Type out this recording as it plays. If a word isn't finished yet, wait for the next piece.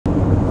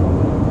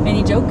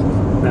Any joke?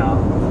 No.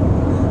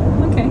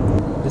 Okay.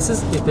 This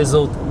is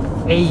episode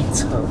 8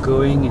 of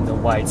Going in the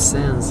White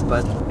Sands,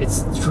 but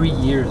it's 3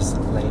 years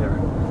later.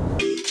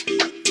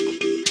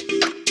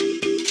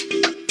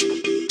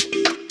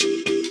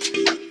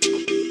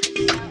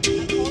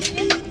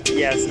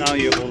 Yes, now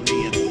you're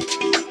holding it.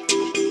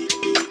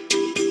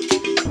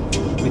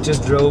 We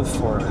just drove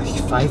for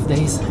 5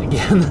 days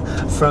again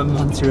from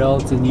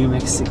Montreal to New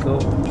Mexico.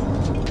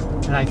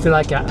 And I feel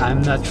like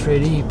I'm not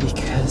ready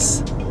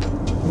because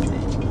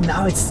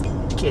now it's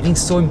getting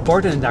so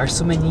important. There are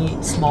so many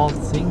small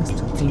things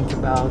to think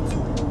about.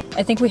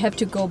 I think we have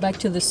to go back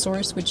to the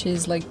source, which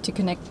is like to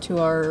connect to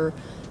our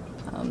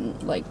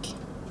like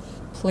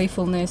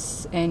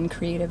playfulness and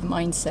creative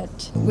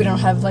mindset. We don't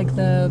have like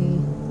the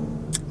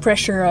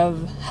pressure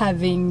of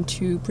having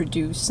to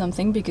produce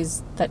something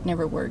because that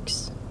never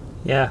works.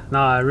 Yeah, no,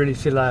 I really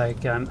feel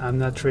like I'm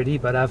not ready,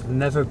 but I've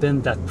never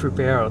been that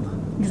prepared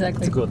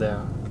Exactly. to go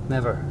there.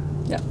 Never.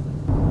 Yeah.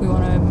 We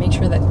want to make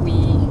sure that we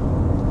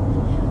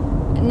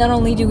not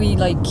only do we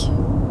like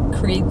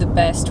create the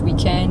best we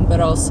can, but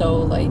also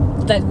like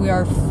that we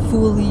are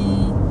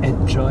fully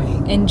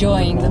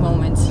enjoying the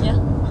moments. Yeah,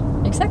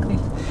 exactly.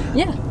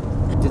 Yeah.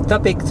 The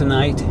topic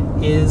tonight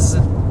is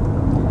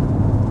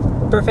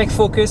perfect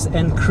focus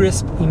and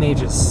crisp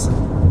images.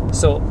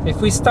 So if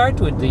we start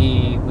with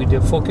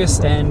the focus,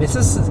 and this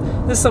is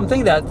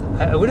something that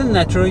I wouldn't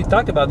naturally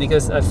talk about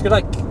because I feel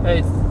like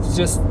it's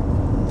just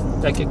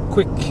like a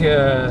quick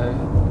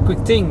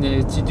thing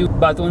to do.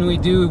 But when we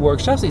do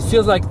workshops, it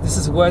feels like this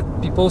is what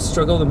people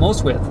struggle the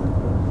most with,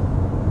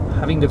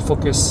 having the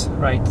focus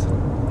right,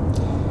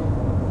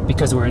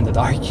 because we're in the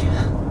dark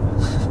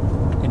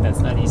and that's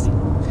not easy.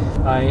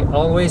 I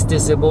always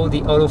disable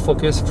the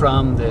autofocus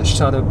from the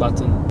shutter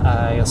button.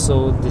 I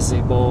also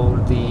disable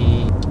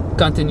the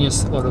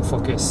continuous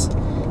autofocus,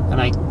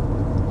 and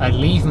I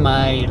leave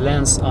my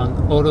lens on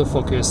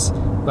autofocus,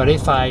 but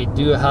if I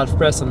do a half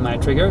press on my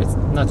trigger,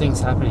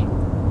 nothing's happening.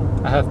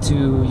 I have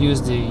to use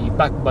the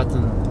back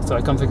button, so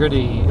I configure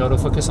the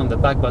autofocus on the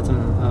back button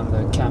on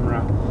the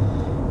camera,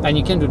 and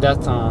you can do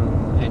that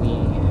on any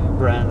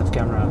brand of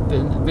camera.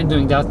 I've been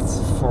doing that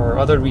for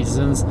other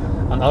reasons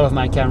on all of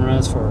my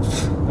cameras for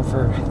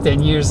over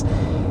 10 years,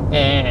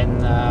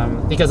 and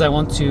because I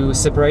want to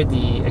separate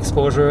the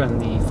exposure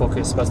and the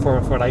focus. But for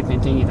light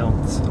painting, you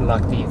don't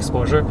lock the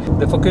exposure.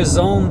 The focus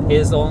zone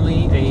is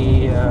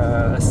only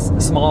a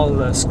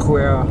small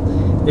square.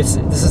 This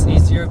is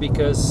easier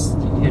because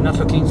you're not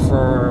looking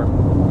for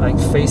like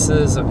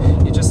faces,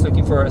 you're just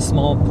looking for a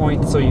small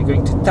point. So you're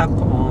going to tap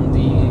on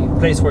the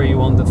place where you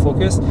want the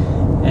focus,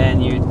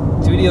 and you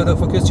do the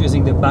autofocus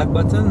using the back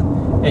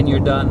button, and you're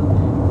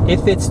done.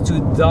 If it's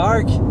too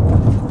dark,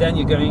 then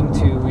you're going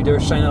to either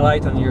shine a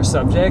light on your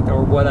subject,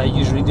 or what I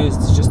usually do is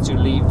just to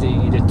leave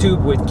the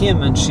tube with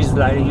Kim and she's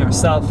lighting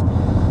herself.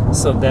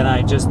 So then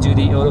I just do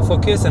the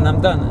autofocus and I'm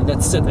done.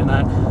 That's it. And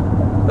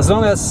as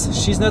long as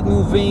she's not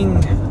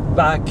moving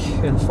back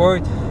and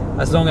forth,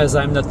 as long as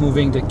I'm not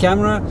moving the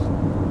camera,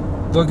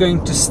 we're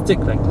going to stick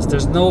like this.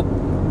 There's no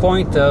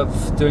point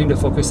of doing the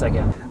focus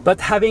again. But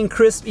having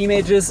crisp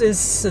images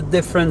is a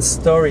different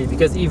story,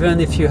 because even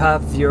if you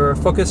have your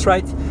focus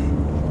right,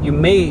 you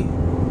may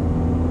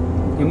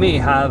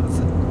have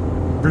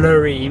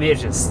blurry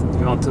images.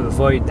 You want to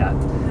avoid that.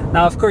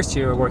 Now, of course,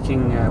 you're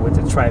working with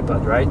a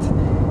tripod, right?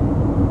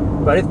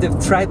 But if the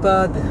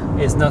tripod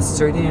is not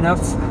sturdy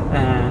enough,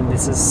 and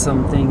this is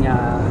something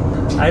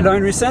I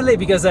learned recently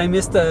because I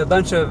missed a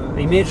bunch of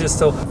images.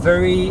 So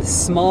very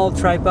small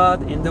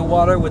tripod in the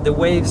water with the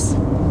waves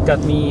got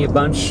me a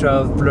bunch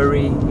of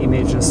blurry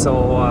images.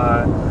 So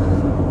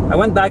I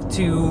went back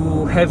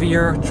to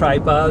heavier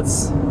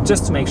tripods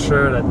just to make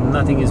sure that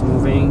nothing is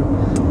moving.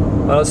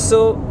 But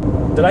also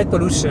the light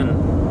pollution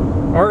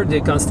or the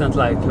constant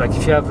light, like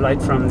if you have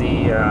light from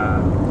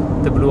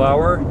the blue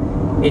hour,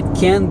 it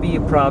can be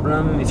a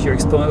problem if your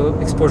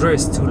exposure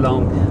is too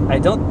long. I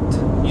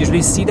don't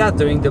usually see that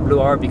during the blue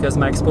hour because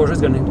my exposure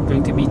is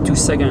going to be 2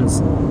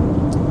 seconds.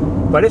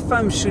 But if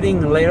I'm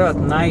shooting later at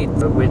night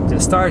with the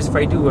stars, if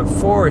I do a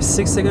 4 or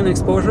 6 second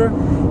exposure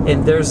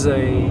and there's a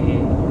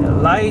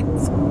light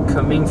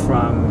coming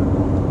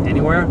from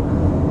anywhere,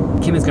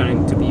 Kim is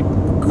going to be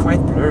quite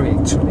blurry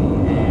actually,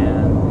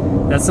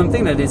 and that's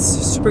something that is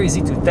super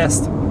easy to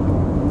test.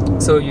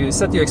 So you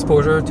set your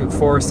exposure to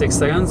 4 or 6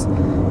 seconds,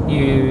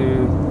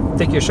 you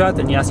take your shot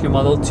and you ask your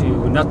model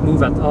to not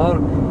move at all,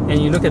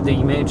 and you look at the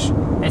image.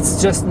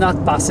 It's just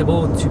not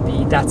possible to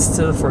be that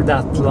still for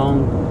that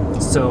long.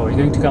 So you're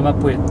going to come up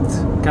with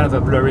kind of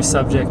a blurry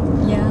subject.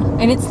 Yeah,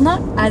 and it's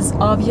not as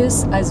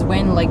obvious as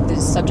when like the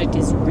subject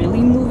is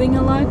really moving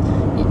a lot.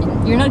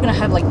 You're not gonna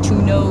have like 2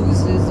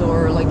 noses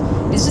or like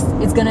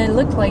it's gonna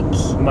look like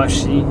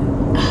mushy.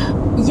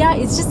 Yeah,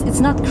 it's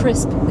not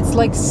crisp. It's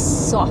like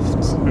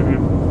soft.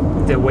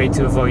 Mm-hmm. the way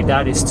to avoid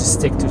that is to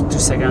stick to 2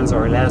 seconds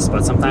or less,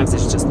 but sometimes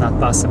it's just not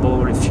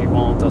possible if you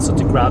want also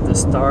to grab the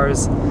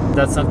stars.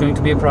 That's not going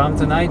to be a problem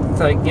tonight,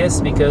 I guess,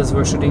 because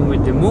we're shooting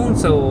with the moon,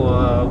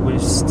 so we'll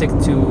stick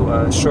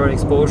to short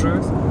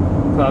exposures,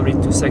 probably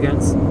 2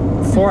 seconds,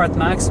 4 at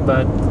max,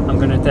 but I'm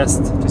gonna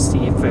test to see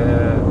if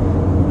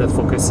the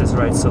focus is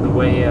right. So the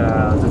way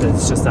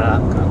it's just that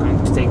I'm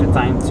going to take the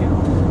time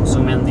to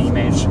zoom in the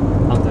image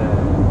on the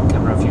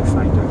camera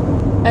viewfinder.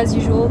 As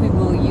usual, we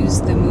will use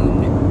the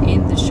moon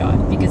in the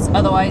shot because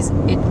otherwise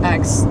it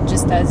acts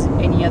just as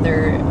any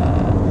other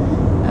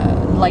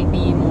light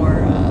beam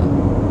or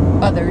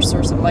other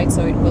source of light,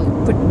 so it will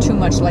put too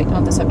much light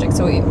on the subject.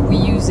 So we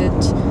use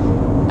it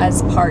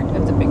as part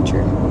of the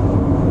picture.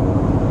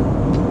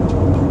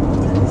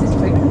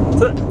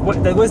 So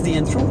what, that was the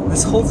intro?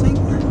 This whole thing?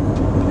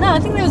 No, I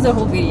think that was the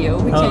whole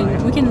video.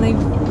 We can leave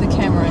the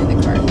camera in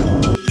the car.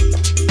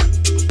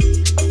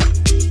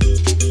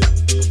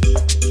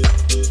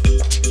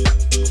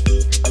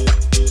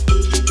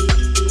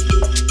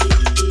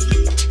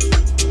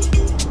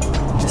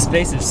 This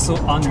place is so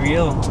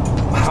unreal.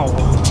 Wow.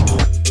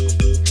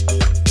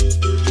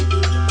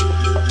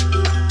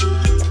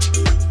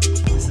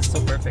 This is so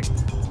perfect.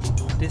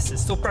 This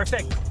is so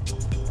perfect.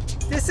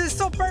 This is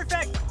so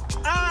perfect.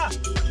 Ah!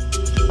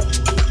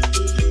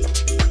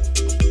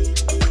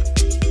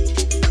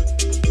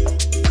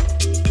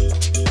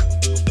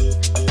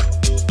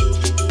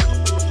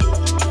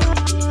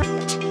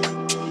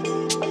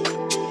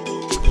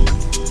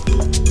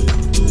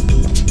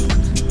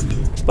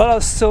 But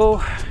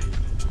also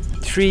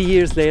 3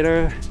 years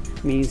later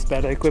means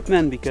better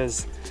equipment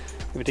because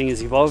everything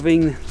is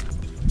evolving,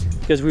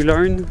 because we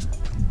learn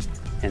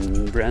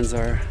and brands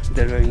are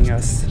delivering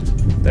us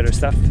better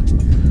stuff.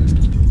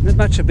 Not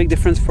much a big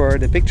difference for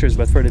the pictures,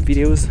 but for the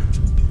videos,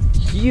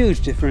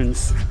 huge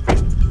difference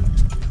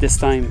this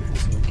time.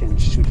 So we can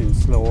shoot in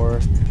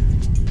slower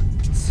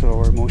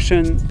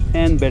motion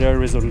and better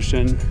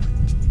resolution.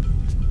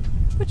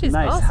 Which is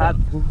nice awesome. hat.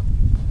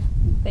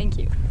 Thank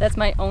you. That's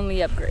my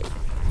only upgrade.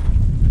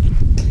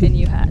 The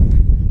new hat.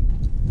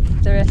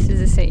 The rest is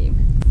the same.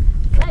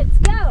 Let's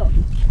go!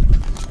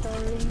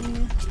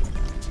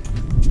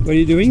 What are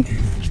you doing?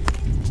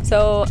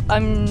 So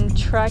I'm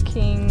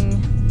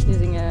tracking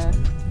using an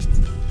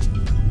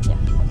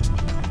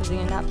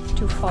app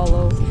to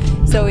follow.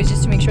 So it's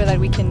just to make sure that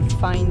we can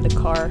find the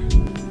car.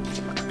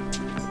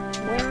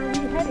 Where are we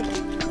heading?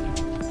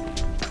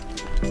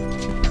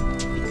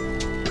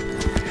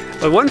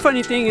 But one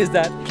funny thing is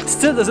that it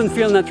still doesn't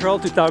feel natural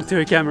to talk to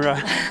a camera.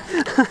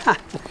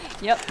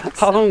 Yep.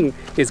 How long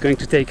is going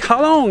to take?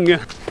 How long?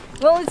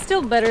 Well, it's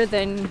still better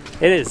than...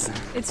 It is.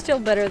 It's still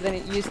better than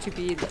it used to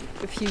be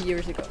a few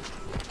years ago.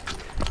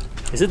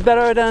 Is it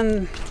better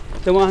than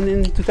the one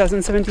in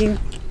 2017?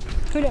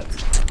 Who knows?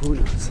 Who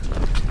knows?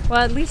 Well,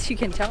 at least you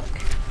can talk.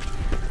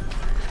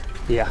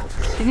 Yeah.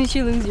 Didn't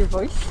you lose your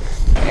voice?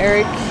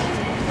 Eric,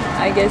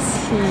 I guess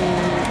he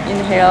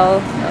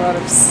inhaled a lot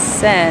of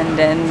sand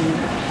and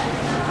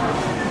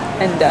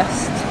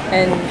dust,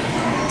 and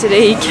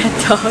today he can't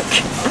talk.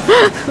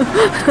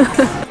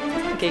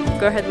 Okay,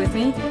 go ahead with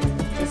me.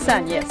 The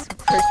sun, yes,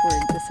 first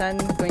word. The sun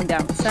going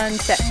down.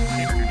 Sunset.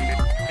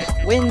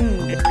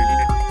 Wind.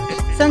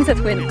 Sunset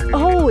wind.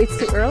 Oh, it's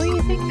too early,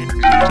 you think?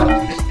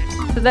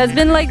 So that's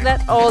been like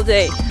that all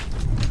day.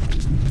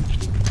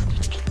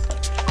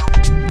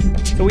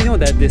 So we know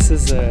that this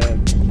is a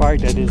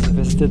park that is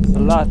visited a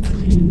lot,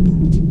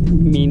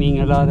 meaning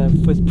a lot of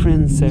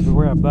footprints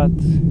everywhere, but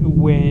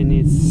when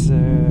it's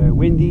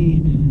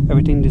windy,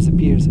 everything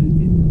disappears.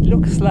 It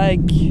looks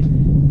like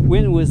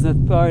wind was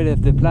not part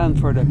of the plan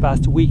for the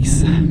past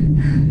weeks.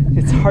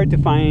 It's hard to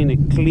find a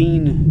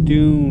clean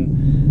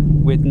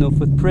dune with no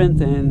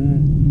footprint,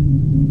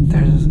 and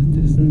there's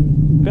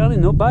barely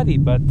nobody,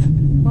 but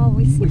well,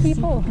 we see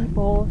people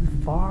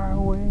far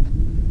away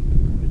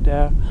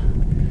there.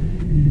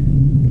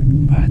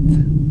 But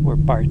we're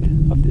part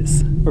of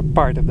this. We're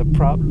part of the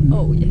problem.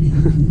 Oh,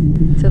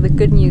 yes. So the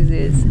good news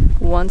is,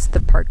 once the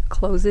park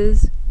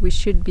closes, we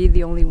should be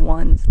the only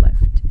ones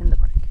left in the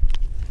park.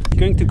 You're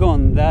going to go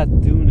on that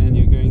dune and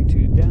you're going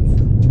to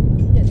dance?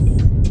 Yes.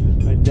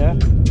 Right there?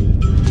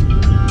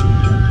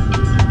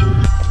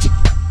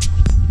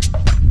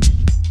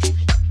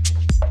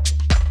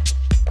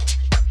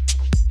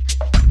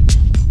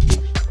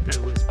 That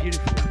was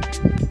beautiful.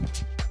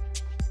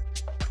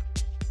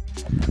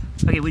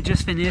 Okay, we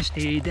just finished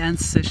a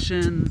dance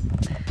session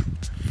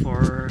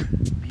for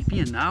maybe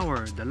an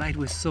hour. The light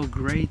was so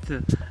great.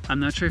 I'm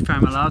not sure if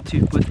I'm allowed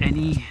to put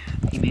any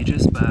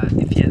images, but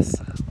if yes,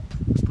 I'll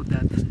put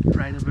that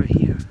right over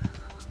here.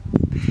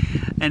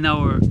 And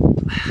now we're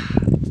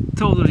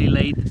totally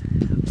late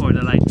for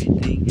the light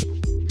painting.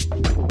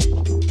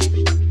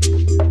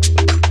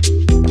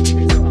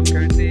 Okay, so I'm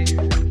currently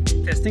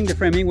testing the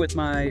framing with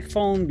my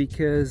phone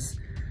because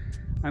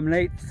I'm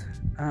late.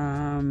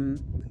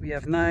 We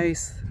have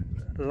nice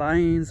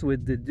lines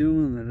with the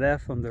dune on the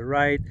left, on the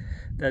right.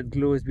 That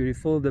glow is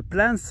beautiful. The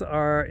plants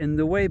are in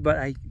the way, but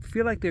I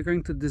feel like they're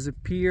going to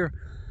disappear.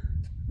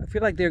 I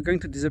feel like they're going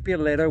to disappear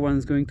later when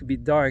it's going to be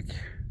dark.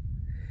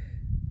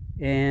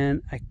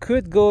 and I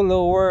could go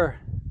lower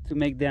to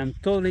make them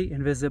totally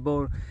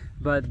invisible,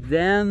 but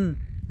then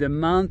the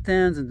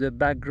mountains in the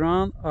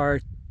background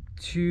are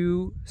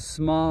too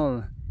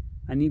small.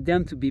 I need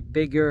them to be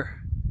bigger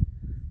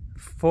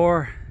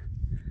to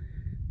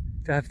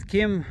have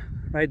Kim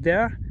right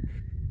there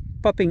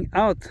popping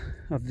out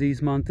of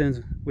these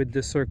mountains with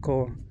the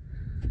circle.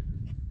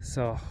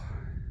 So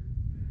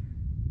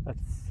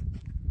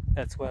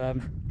that's what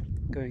I'm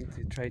going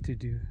to try to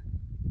do.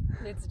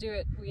 Let's do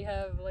it. We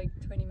have like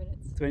 20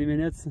 minutes. 20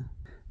 minutes.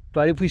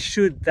 But if we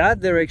shoot that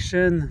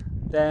direction,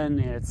 then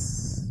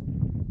it's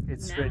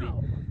ready.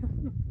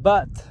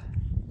 But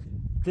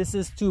this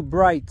is too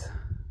bright.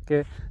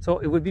 Okay, so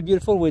it would be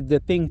beautiful with the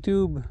pink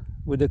tube,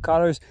 with the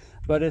colors,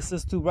 but this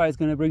is too bright. It's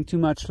going to bring too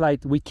much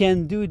light. We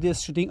can do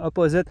this shooting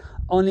opposite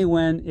only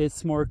when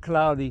it's more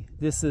cloudy.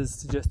 This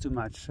is just too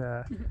much.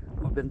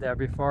 We've been there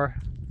before.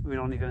 We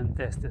don't even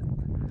test it.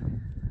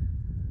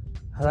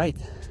 All right.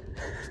 Okay.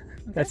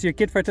 That's your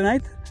kit for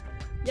tonight?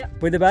 Yeah.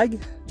 With the bag?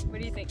 What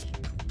do you think?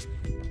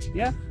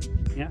 Yeah.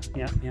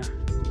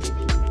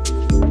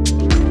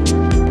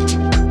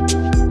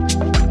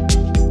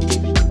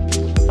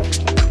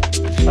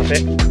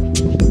 Parfait.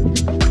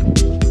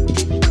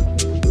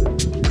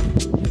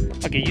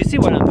 Okay, you see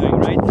what I'm doing,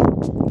 right?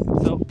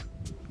 So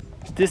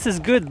this is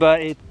good,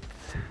 but it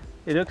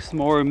looks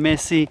more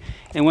messy.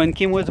 And when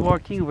Kim was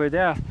walking over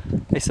there,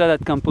 I saw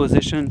that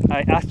composition.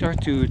 I asked her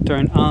to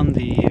turn on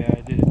the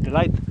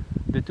light,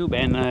 the tube,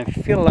 and I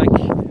feel like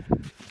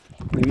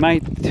we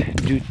might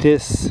do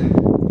this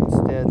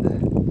instead.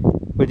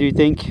 What do you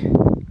think?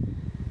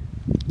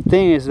 The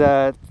thing is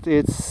that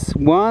it's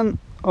one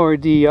or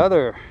the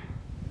other.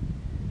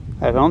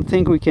 I don't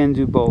think we can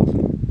do both.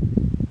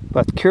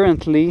 But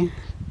currently,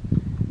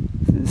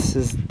 this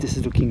is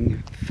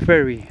looking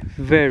very,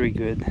 very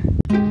good.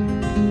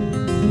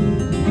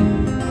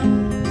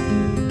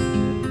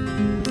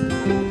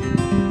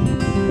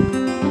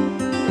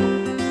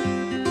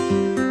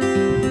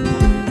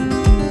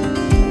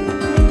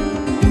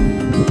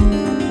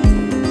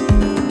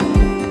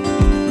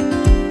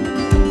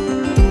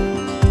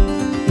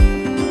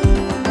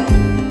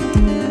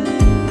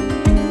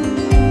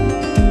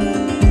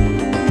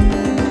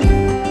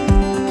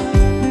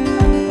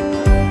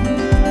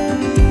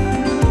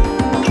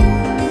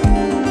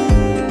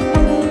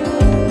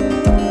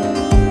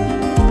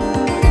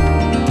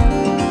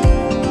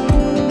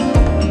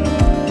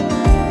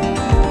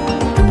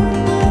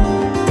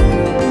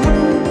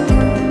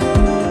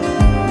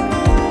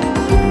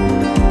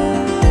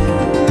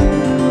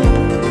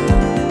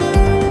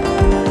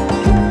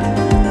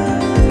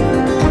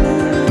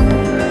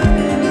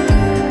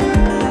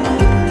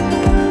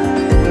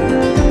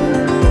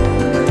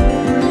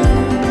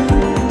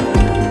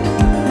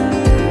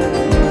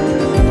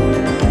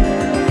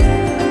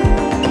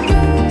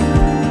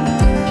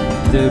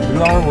 The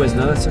blue hour was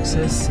not a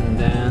success, and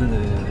then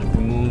the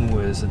moon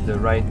was at the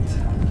right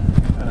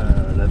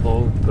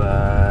level,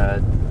 but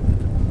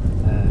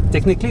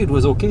technically it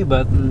was okay,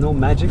 but no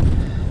magic.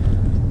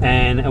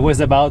 And I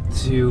was about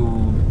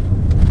to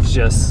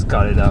just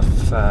cut it off,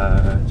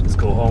 just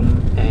go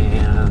home,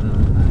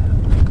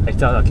 and I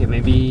thought, okay,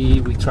 maybe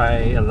we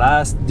try a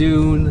last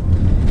dune,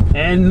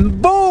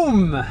 and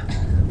boom!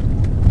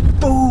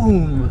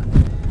 Boom!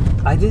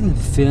 I didn't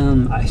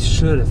film. I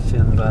should have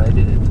filmed, but I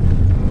didn't.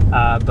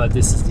 But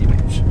this is the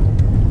image.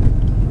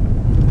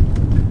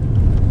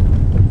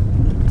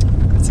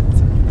 That's it.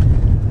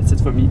 That's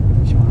it for me.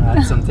 If you want to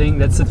add something,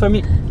 that's it for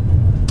me.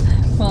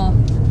 Well,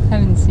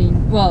 haven't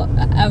seen. Well,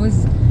 I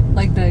was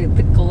like the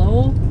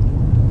glow.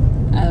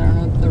 I don't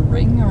know, the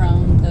ring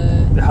around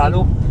the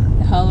halo.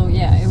 The halo,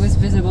 yeah, it was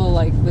visible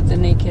like with the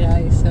naked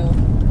eye, so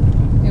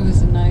it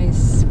was a nice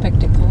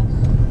spectacle.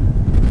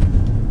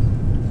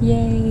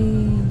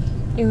 Yay!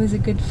 It was a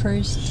good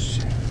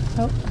first.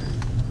 Oh.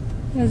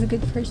 It was a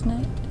good first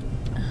night.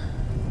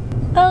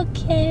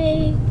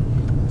 Okay.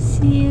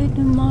 See you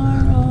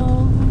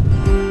tomorrow.